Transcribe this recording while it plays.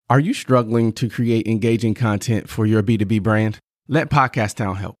Are you struggling to create engaging content for your B2B brand? Let Podcast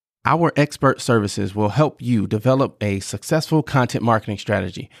Town help. Our expert services will help you develop a successful content marketing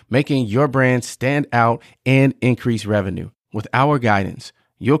strategy, making your brand stand out and increase revenue. With our guidance,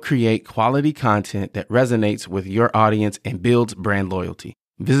 you'll create quality content that resonates with your audience and builds brand loyalty.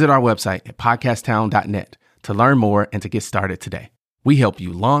 Visit our website at podcasttown.net to learn more and to get started today. We help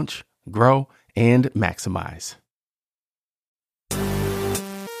you launch, grow, and maximize.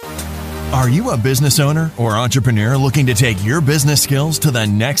 Are you a business owner or entrepreneur looking to take your business skills to the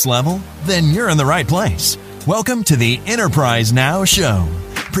next level? Then you're in the right place. Welcome to the Enterprise Now Show.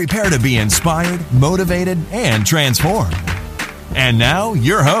 Prepare to be inspired, motivated, and transformed. And now,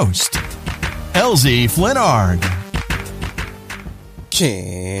 your host, LZ Flinnard.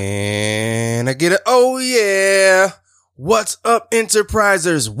 Can I get it? Oh, yeah. What's up,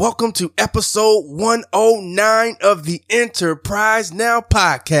 Enterprisers? Welcome to episode 109 of the Enterprise Now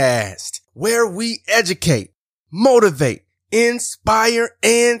podcast, where we educate, motivate, inspire,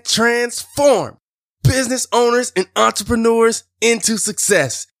 and transform business owners and entrepreneurs into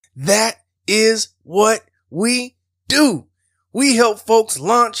success. That is what we do. We help folks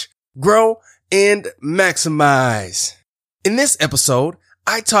launch, grow, and maximize. In this episode,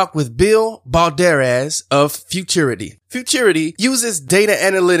 I talk with Bill Balderas of Futurity. Futurity uses data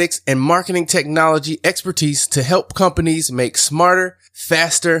analytics and marketing technology expertise to help companies make smarter,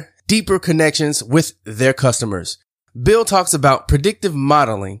 faster, deeper connections with their customers. Bill talks about predictive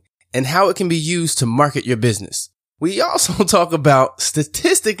modeling and how it can be used to market your business. We also talk about,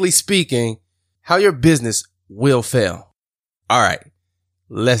 statistically speaking, how your business will fail. All right,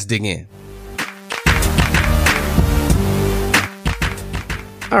 let's dig in.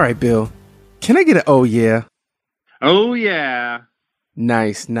 All right, Bill, can I get an oh yeah? Oh yeah.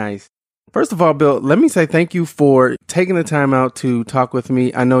 Nice. First of all, Bill, let me say thank you for taking the time out to talk with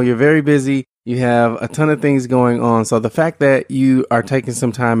me. I know you're very busy. You have a ton of things going on. So the fact that you are taking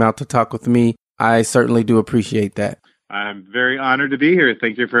some time out to talk with me, I certainly do appreciate that. I'm very honored to be here.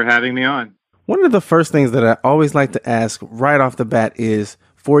 Thank you for having me on. One of the first things that I always like to ask right off the bat is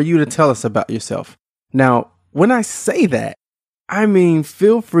for you to tell us about yourself. Now, when I say that, I mean,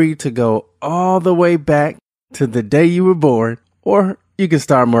 feel free to go all the way back to the day you were born, or you can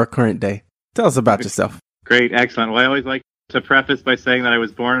start more current day. Tell us about yourself. Great. Excellent. Well, I always like to preface by saying that I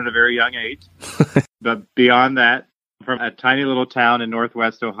was born at a very young age. But beyond that, from a tiny little town in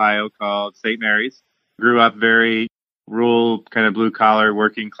Northwest Ohio called St. Mary's. Grew up very rural, kind of blue collar,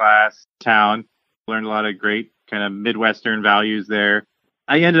 working class town. Learned a lot of great kind of Midwestern values there.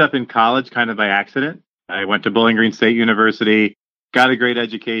 I ended up in college kind of by accident. I went to Bowling Green State University, got a great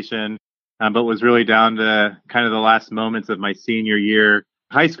education, but was really down to kind of the last moments of my senior year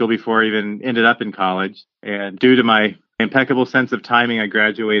high school before I even ended up in college. And due to my impeccable sense of timing, I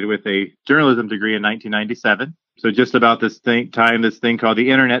graduated with a journalism degree in 1997. So just about this thing called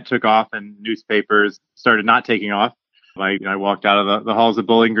the internet took off and newspapers started not taking off. I walked out of the halls of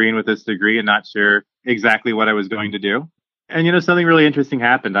Bowling Green with this degree and not sure exactly what I was going to do. And, something really interesting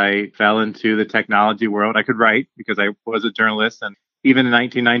happened. I fell into the technology world. I could write because I was a journalist. And even in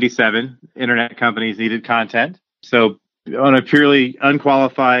 1997, internet companies needed content. So on a purely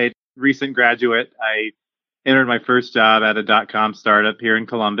unqualified recent graduate, I entered my first job at a .com startup here in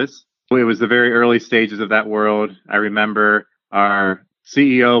Columbus. It was the very early stages of that world. I remember our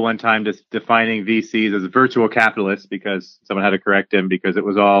CEO one time just defining VCs as virtual capitalists because someone had to correct him because it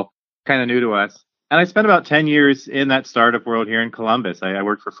was all kind of new to us. And I spent about 10 years in that startup world here in Columbus. I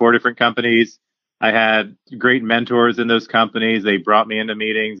worked for 4 different companies. I had great mentors in those companies. They brought me into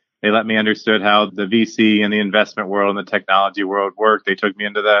meetings. They let me understand how the VC and the investment world and the technology world worked. They took me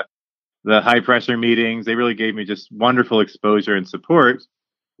into the high pressure meetings. They really gave me just wonderful exposure and support.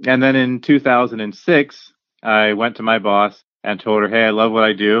 And then in 2006, I went to my boss and told her, hey, I love what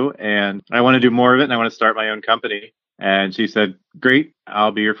I do and I want to do more of it and I want to start my own company. And she said, great,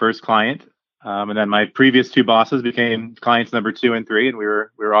 I'll be your first client. And then my previous 2 bosses became clients number 2 and 3, and we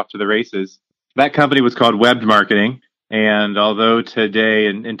were off to the races. That company was called Webbed Marketing. And although today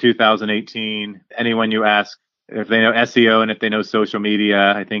in 2018, anyone you ask if they know SEO and if they know social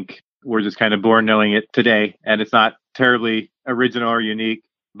media, I think we're just kind of born knowing it today. And it's not terribly original or unique.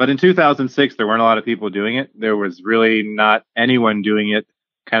 But in 2006, there weren't a lot of people doing it. There was really not anyone doing it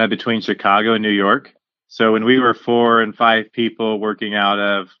kind of between Chicago and New York. So when we were 4 and 5 people working out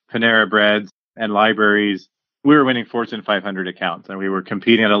of Panera Breads and libraries, we were winning Fortune 500 accounts, and we were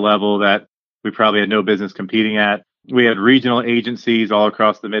competing at a level that we probably had no business competing at. We had regional agencies all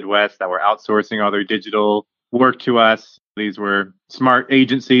across the Midwest that were outsourcing all their digital work to us. These were smart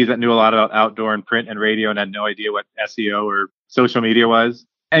agencies that knew a lot about outdoor and print and radio and had no idea what SEO or social media was.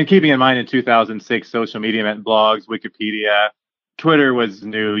 And keeping in mind in 2006, social media meant blogs, Wikipedia, Twitter was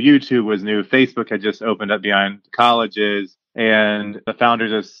new, YouTube was new, Facebook had just opened up beyond colleges, and the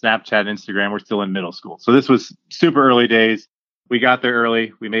founders of Snapchat and Instagram were still in middle school. So this was super early days. We got there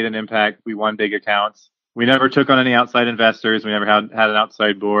early. We made an impact. We won big accounts. We never took on any outside investors. We never had an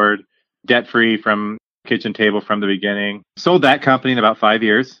outside board, debt-free from kitchen table from the beginning. Sold that company in about 5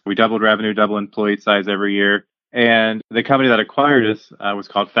 years. We doubled revenue, doubled employee size every year. And the company that acquired us was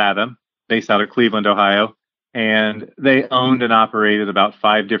called Fathom, based out of Cleveland, Ohio. And they owned and operated about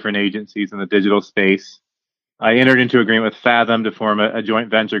 5 different agencies in the digital space. I entered into agreement with Fathom to form a joint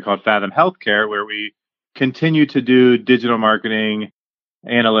venture called Fathom Healthcare, where we continue to do digital marketing,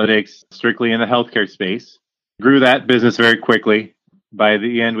 analytics, strictly in the healthcare space. Grew that business very quickly. By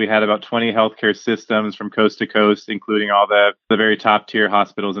the end, we had about 20 healthcare systems from coast to coast, including all the very top tier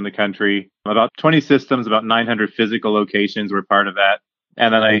hospitals in the country. About 20 systems, about 900 physical locations were part of that.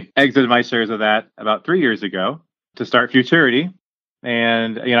 And then I exited my shares of that about 3 years ago to start Futurity.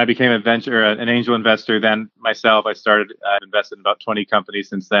 And, I became an angel investor then myself. I've invested in about 20 companies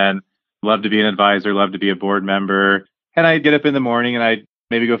since then. Love to be an advisor, love to be a board member. And I'd get up in the morning and I'd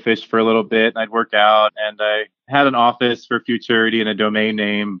maybe go fish for a little bit and I'd work out, and I had an office for Futurity and a domain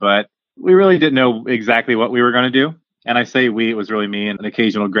name, but we really didn't know exactly what we were going to do. And I say we, it was really me and an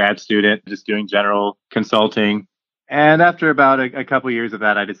occasional grad student just doing general consulting. And after about a couple of years of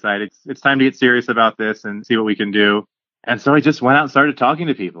that, I decided it's time to get serious about this and see what we can do. And so I just went out and started talking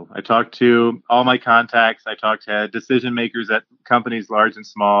to people. I talked to all my contacts. I talked to decision makers at companies large and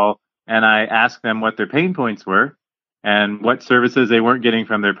small, and I asked them what their pain points were and what services they weren't getting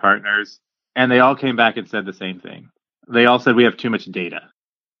from their partners. And they all came back and said the same thing. They all said, we have too much data.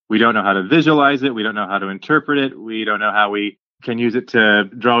 We don't know how to visualize it. We don't know how to interpret it. We don't know how we can use it to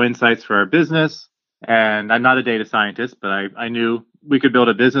draw insights for our business. And I'm not a data scientist, but I knew we could build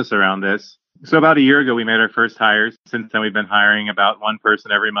a business around this. So about a year ago, we made our first hires. Since then, we've been hiring about one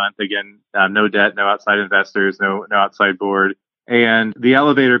person every month. Again, no debt, no outside investors, no outside board. And the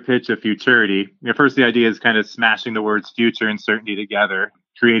elevator pitch of Futurity, first the idea is kind of smashing the words future and certainty together,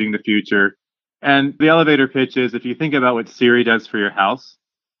 creating the future. And the elevator pitch is, if you think about what Siri does for your house,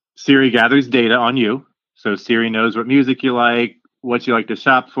 Siri gathers data on you. So Siri knows what music you like, what you like to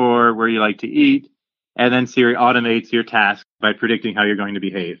shop for, where you like to eat. And then Siri automates your task by predicting how you're going to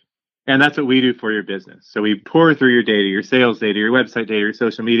behave. And that's what we do for your business. So we pour through your data, your sales data, your website data, your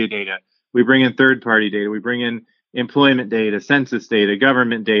social media data. We bring in third-party data. We bring in employment data, census data,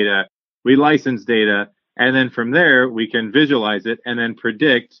 government data. We license data. And then from there, we can visualize it and then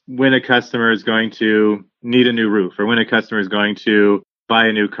predict when a customer is going to need a new roof, or when a customer is going to buy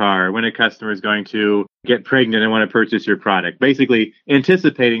a new car, or when a customer is going to get pregnant and want to purchase your product. Basically,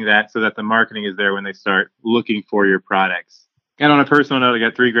 anticipating that so that the marketing is there when they start looking for your products. And on a personal note, I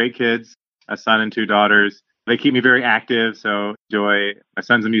got 3 great kids, a son and 2 daughters. They keep me very active. So my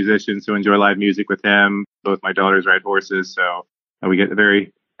son's a musician, so enjoy live music with him. Both my daughters ride horses. So we get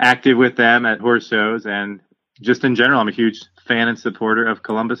very active with them at horse shows. And just in general, I'm a huge fan and supporter of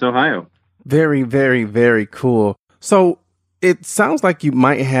Columbus, Ohio. Very, very, very cool. So it sounds like you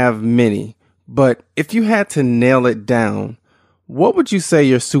might have many, but if you had to nail it down, what would you say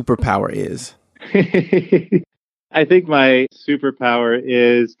your superpower is? I think my superpower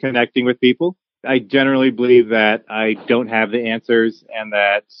is connecting with people. I generally believe that I don't have the answers, and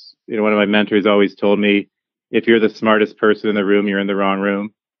that, one of my mentors always told me, if you're the smartest person in the room, you're in the wrong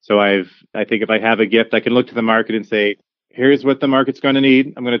room. So I think if I have a gift, I can look to the market and say, here's what the market's going to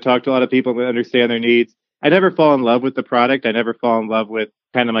need. I'm going to talk to a lot of people that understand their needs. I never fall in love with the product. I never fall in love with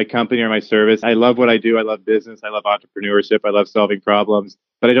kind of my company or my service. I love what I do. I love business. I love entrepreneurship. I love solving problems,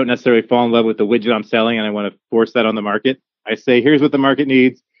 but I don't necessarily fall in love with the widget I'm selling, and I want to force that on the market. I say, here's what the market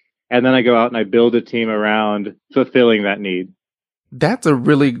needs. And then I go out and I build a team around fulfilling that need. That's a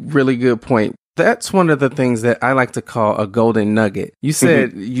really, really good point. That's one of the things that I like to call a golden nugget. You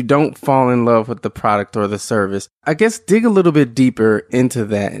said you don't fall in love with the product or the service. I guess dig a little bit deeper into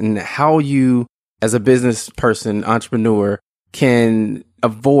that and how you, as a business person, entrepreneur, can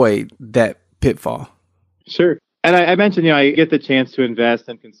avoid that pitfall. Sure. And I mentioned, I get the chance to invest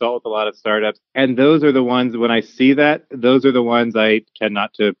and consult with a lot of startups. And those are the ones, when I see that, those are the ones I tend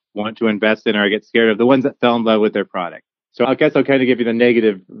not to want to invest in, or I get scared of, the ones that fell in love with their product. So I guess I'll kind of give you the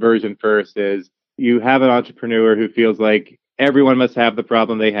negative version first. Is you have an entrepreneur who feels like everyone must have the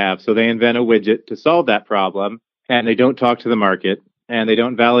problem they have. So they invent a widget to solve that problem, and they don't talk to the market, and they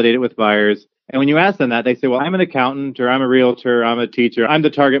don't validate it with buyers. And when you ask them that, they say, well, I'm an accountant, or I'm a realtor, I'm a teacher, I'm the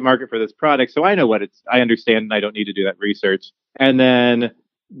target market for this product. So I know I understand, and I don't need to do that research. And then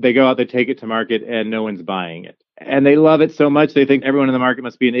they go out, they take it to market, and no one's buying it. And they love it so much, they think everyone in the market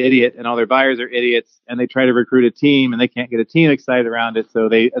must be an idiot and all their buyers are idiots. And they try to recruit a team and they can't get a team excited around it. So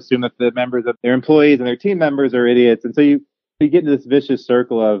they assume that the members of their employees and their team members are idiots. And so you get into this vicious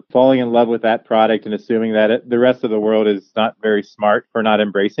circle of falling in love with that product and assuming that the rest of the world is not very smart for not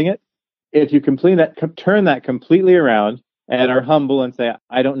embracing it. If you turn that completely around and are humble and say,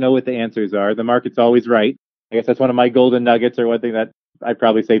 I don't know what the answers are, the market's always right. I guess that's one of my golden nuggets, or one thing that I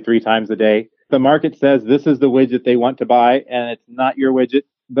probably say 3 times a day. The market says this is the widget they want to buy, and it's not your widget.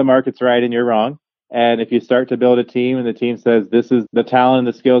 The market's right and you're wrong. And if you start to build a team and the team says this is the talent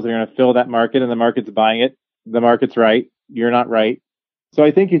and the skills that are going to fill that market and the market's buying it, the market's right, you're not right. So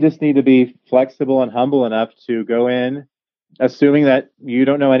I think you just need to be flexible and humble enough to go in assuming that you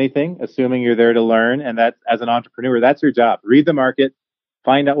don't know anything, assuming you're there to learn, and that as an entrepreneur, that's your job. Read the market,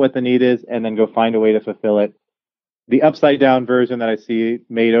 find out what the need is, and then go find a way to fulfill it. The upside down version that I see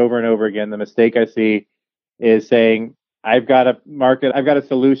made over and over again, the mistake I see is saying, I've got a market, I've got a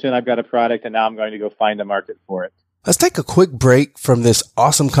solution, I've got a product, and now I'm going to go find a market for it. Let's take a quick break from this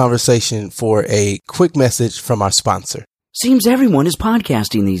awesome conversation for a quick message from our sponsor. Seems everyone is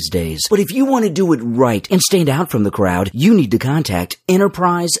podcasting these days, but if you want to do it right and stand out from the crowd, you need to contact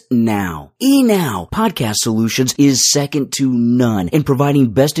Enterprise Now. eNow Podcast Solutions is second to none in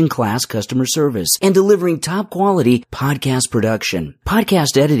providing best-in-class customer service and delivering top-quality podcast production.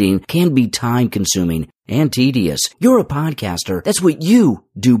 Podcast editing can be time-consuming and tedious. You're a podcaster. That's what you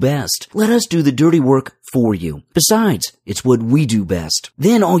do best. Let us do the dirty work for you. Besides, it's what we do best.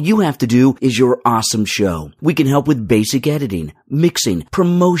 Then all you have to do is your awesome show. We can help with basic editing, mixing,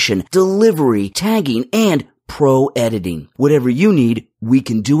 promotion, delivery, tagging, and pro editing. Whatever you need, we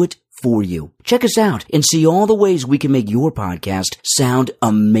can do it for you. Check us out and see all the ways we can make your podcast sound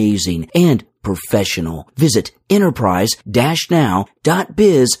amazing and professional. Visit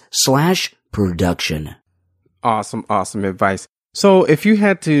enterprise-now.biz/production. Awesome advice. So if you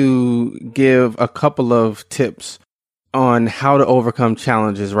had to give a couple of tips on how to overcome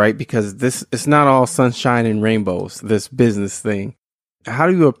challenges, right? Because it's not all sunshine and rainbows, this business thing. How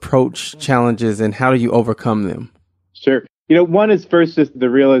do you approach challenges and how do you overcome them? Sure. One is first just the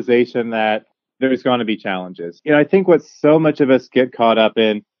realization that there's going to be challenges. I think what so much of us get caught up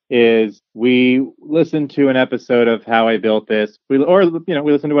in is we listen to an episode of How I Built This, we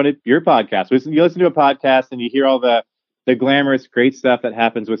listen to one of your podcasts. You listen to a podcast and you hear all the glamorous, great stuff that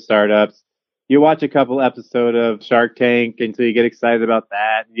happens with startups. You watch a couple episodes of Shark Tank until you get excited about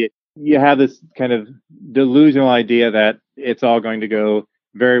that. You have this kind of delusional idea that it's all going to go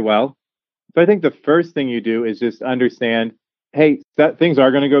very well. So I think the first thing you do is just understand, hey, that things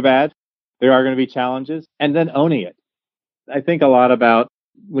are going to go bad. There are going to be challenges, and then owning it. I think a lot about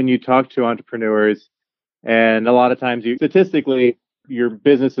when you talk to entrepreneurs, and a lot of times statistically, your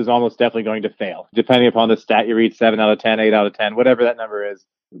business is almost definitely going to fail, depending upon the stat you read, 7 out of 10, 8 out of 10, whatever that number is.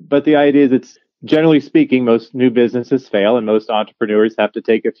 But the idea is it's generally speaking, most new businesses fail and most entrepreneurs have to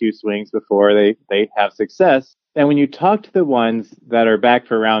take a few swings before they have success. And when you talk to the ones that are back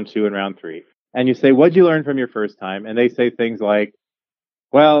for round 2 and round 3, and you say, what'd you learn from your first time? And they say things like,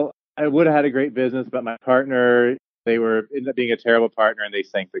 well, I would have had a great business, but my partner, they ended up being a terrible partner and they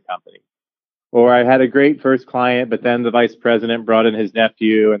sank the company. Or I had a great first client, but then the vice president brought in his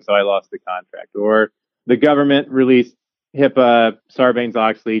nephew, and so I lost the contract. Or the government released HIPAA,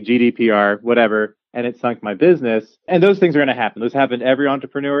 Sarbanes-Oxley, GDPR, whatever, and it sunk my business. And those things are going to happen. Those happen to every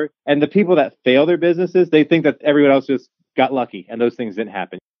entrepreneur. And the people that fail their businesses, they think that everyone else just got lucky, and those things didn't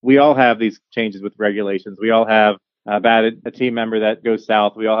happen. We all have these changes with regulations. We all have a team member that goes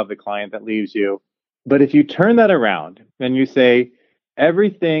south. We all have the client that leaves you. But if you turn that around and you say,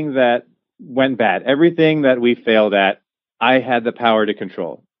 everything that went bad, everything that we failed at, I had the power to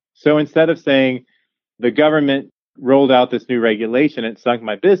control. So instead of saying the government rolled out this new regulation and sunk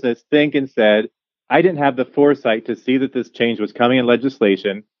my business, think and said, I didn't have the foresight to see that this change was coming in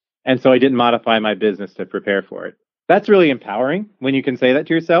legislation, and so I didn't modify my business to prepare for it. That's really empowering when you can say that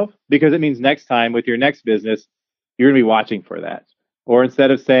to yourself, because it means next time with your next business, you're going to be watching for that. Or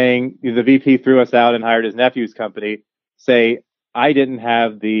instead of saying the VP threw us out and hired his nephew's company, say, I didn't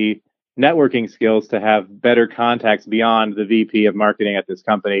have the networking skills to have better contacts beyond the VP of marketing at this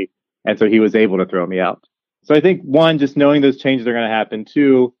company. And so he was able to throw me out. So I think 1, just knowing those changes are going to happen.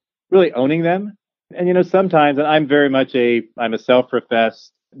 2, really owning them. And, sometimes, and I'm a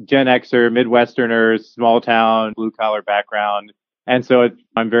self-professed Gen Xer, Midwesterner, small town, blue collar background. And so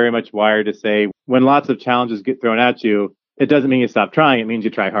I'm very much wired to say when lots of challenges get thrown at you, it doesn't mean you stop trying. It means you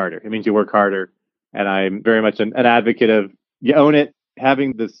try harder. It means you work harder. And I'm very much an advocate of you own it,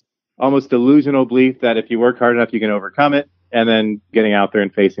 having this almost delusional belief that if you work hard enough, you can overcome it, and then getting out there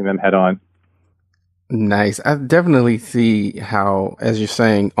and facing them head on. Nice. I definitely see how, as you're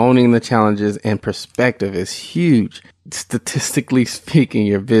saying, owning the challenges and perspective is huge. Statistically speaking,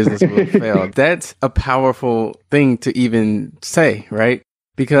 your business will fail. That's a powerful thing to even say, right?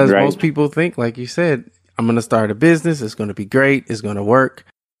 Because most people think, like you said, I'm going to start a business. It's going to be great. It's going to work.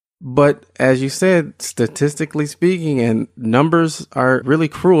 But as you said, statistically speaking, and numbers are really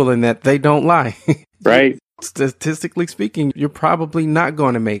cruel in that they don't lie. Right. Statistically speaking, you're probably not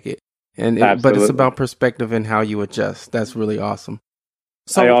going to make it. But it's about perspective and how you adjust. That's really awesome.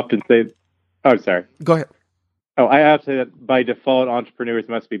 So I often say, oh, sorry. Go ahead. Oh, I have to say that by default, entrepreneurs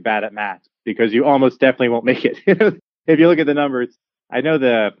must be bad at math because you almost definitely won't make it. If you look at the numbers, I know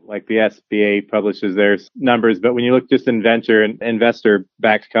the SBA publishes their numbers, but when you look just in venture and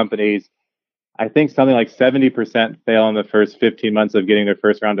investor-backed companies, I think something like 70% fail in the first 15 months of getting their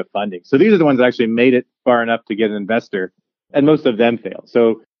first round of funding. So these are the ones that actually made it far enough to get an investor, and most of them fail.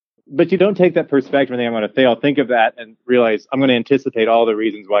 So, but you don't take that perspective and think I'm going to fail. Think of that and realize I'm going to anticipate all the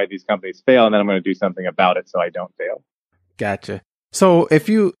reasons why these companies fail, and then I'm going to do something about it so I don't fail. Gotcha. So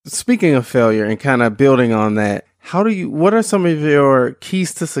speaking of failure and kind of building on that, what are some of your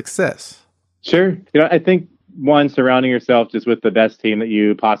keys to success? Sure. I think one, surrounding yourself just with the best team that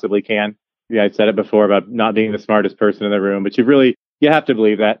you possibly can. Yeah, I said it before about not being the smartest person in the room, but you have to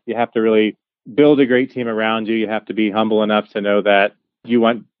believe that. You have to really build a great team around you. You have to be humble enough to know that you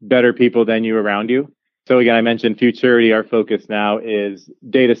want better people than you around you. So again, I mentioned Futurity. Our focus now is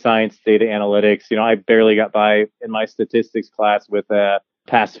data science, data analytics. I barely got by in my statistics class with a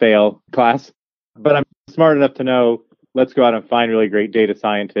pass-fail class, but I'm smart enough to know, let's go out and find really great data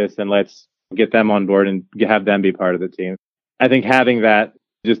scientists and let's get them on board and have them be part of the team. I think having that,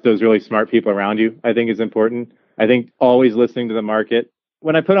 just those really smart people around you, I think is important. I think always listening to the market.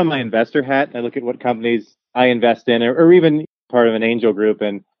 When I put on my investor hat, I look at what companies I invest in or even part of an angel group.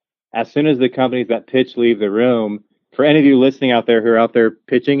 And as soon as the companies that pitch leave the room, for any of you listening out there who are out there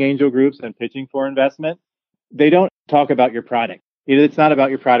pitching angel groups and pitching for investment, they don't talk about your product. It's not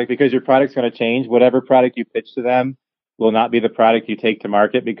about your product because your product's going to change. Whatever product you pitch to them will not be the product you take to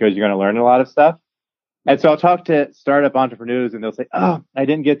market because you're going to learn a lot of stuff. And so I'll talk to startup entrepreneurs and they'll say, oh, I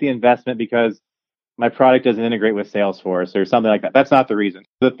didn't get the investment because my product doesn't integrate with Salesforce or something like that. That's not the reason.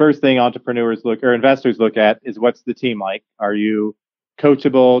 The first thing investors look at is, what's the team like? Are you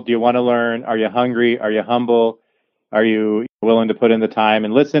coachable? Do you want to learn? Are you hungry? Are you humble? Are you willing to put in the time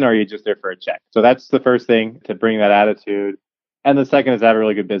and listen? Or are you just there for a check? So that's the first thing, to bring that attitude. And the second is have a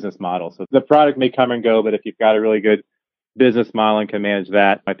really good business model. So the product may come and go, but if you've got a really good business model and can manage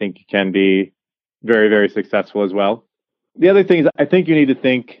that, I think you can be very, very successful as well. The other thing is, I think you need to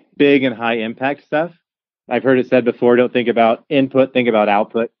think big and high impact stuff. I've heard it said before, don't think about input, think about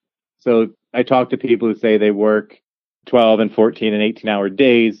output. So I talk to people who say they work 12 and 14 and 18-hour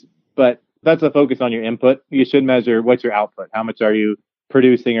days, but that's a focus on your input. You should measure what's your output. How much are you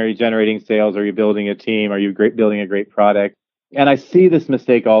producing? Are you generating sales? Are you building a team? Are you building a great product? And I see this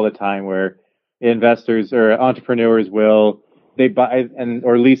mistake all the time where investors or entrepreneurs they buy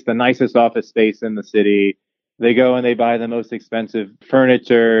or lease the nicest office space in the city. They go and they buy the most expensive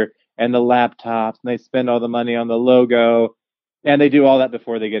furniture and the laptops, and they spend all the money on the logo, and they do all that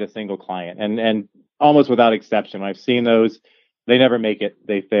before they get a single client. And almost without exception, when I've seen those, they never make it.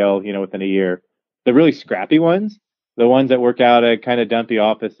 They fail, within a year. The really scrappy ones, the ones that work out at kind of dumpy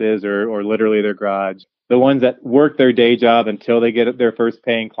offices or literally their garage, the ones that work their day job until they get their first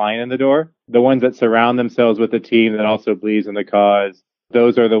paying client in the door, the ones that surround themselves with a team that also believes in the cause,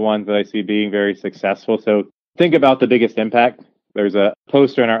 those are the ones that I see being very successful. So think about the biggest impact. There's a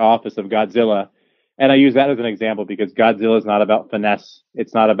poster in our office of Godzilla, and I use that as an example because Godzilla is not about finesse.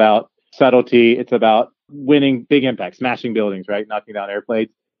 It's not about subtlety. It's about winning big impact, smashing buildings, right? Knocking down airplanes.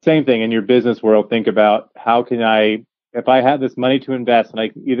 Same thing in your business world. Think about, how can if I have this money to invest and I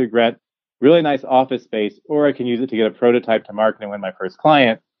can either rent really nice office space, or I can use it to get a prototype to market and win my first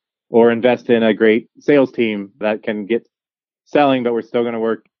client, or invest in a great sales team that can get selling, but we're still going to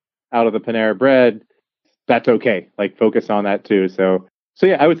work out of the Panera Bread. That's okay. Focus on that too. So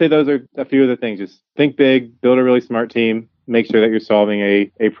yeah, I would say those are a few of the things. Just think big, build a really smart team, make sure that you're solving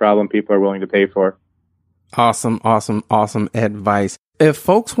a problem people are willing to pay for. Awesome advice. If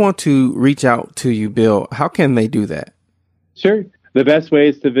folks want to reach out to you, Bill, how can they do that? Sure. The best way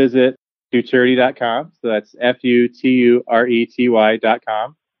is to visit Futurity.com. So that's Futurety.com.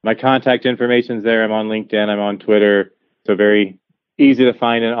 My contact information is there. I'm on LinkedIn. I'm on Twitter. So very easy to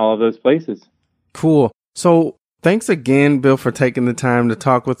find in all of those places. Cool. So thanks again, Bill, for taking the time to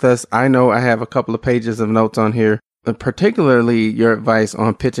talk with us. I know I have a couple of pages of notes on here, particularly your advice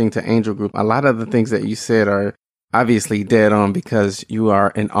on pitching to Angel Group. A lot of the things that you said are obviously dead on because you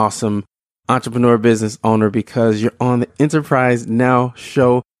are an awesome entrepreneur, business owner, because you're on the Enterprise Now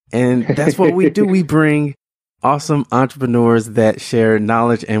show. And that's what we do. We bring awesome entrepreneurs that share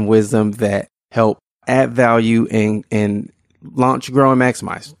knowledge and wisdom that help add value and launch, grow, and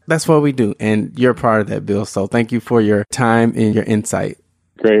maximize. That's what we do. And you're part of that, Bill. So thank you for your time and your insight.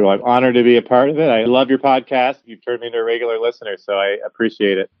 Great. Well, I'm honored to be a part of it. I love your podcast. You've turned me into a regular listener, so I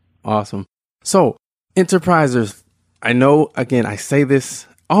appreciate it. Awesome. So, Enterprisers, I know, again, I say this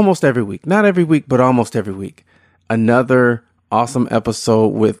almost every week. Not every week, but almost every week. Another awesome episode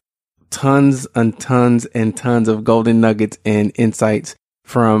with tons and tons and tons of golden nuggets and insights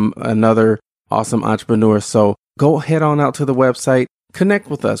from another awesome entrepreneur. So go head on out to the website, connect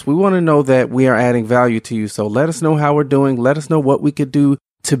with us. We want to know that we are adding value to you. So let us know how we're doing. Let us know what we could do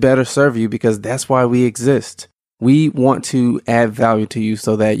to better serve you, because that's why we exist. We want to add value to you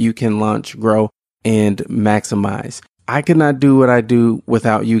so that you can launch, grow, and maximize. I could not do what I do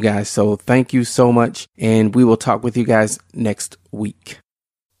without you guys. So thank you so much. And we will talk with you guys next week.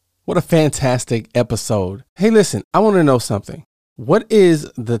 What a fantastic episode. Hey, listen, I want to know something. What is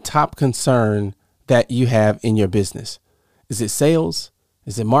the top concern that you have in your business? Is it sales?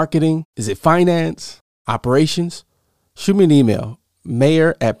 Is it marketing? Is it finance? Operations? Shoot me an email,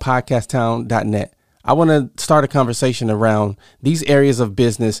 mayor@podcasttown.net. I want to start a conversation around these areas of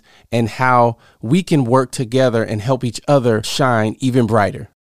business and how we can work together and help each other shine even brighter.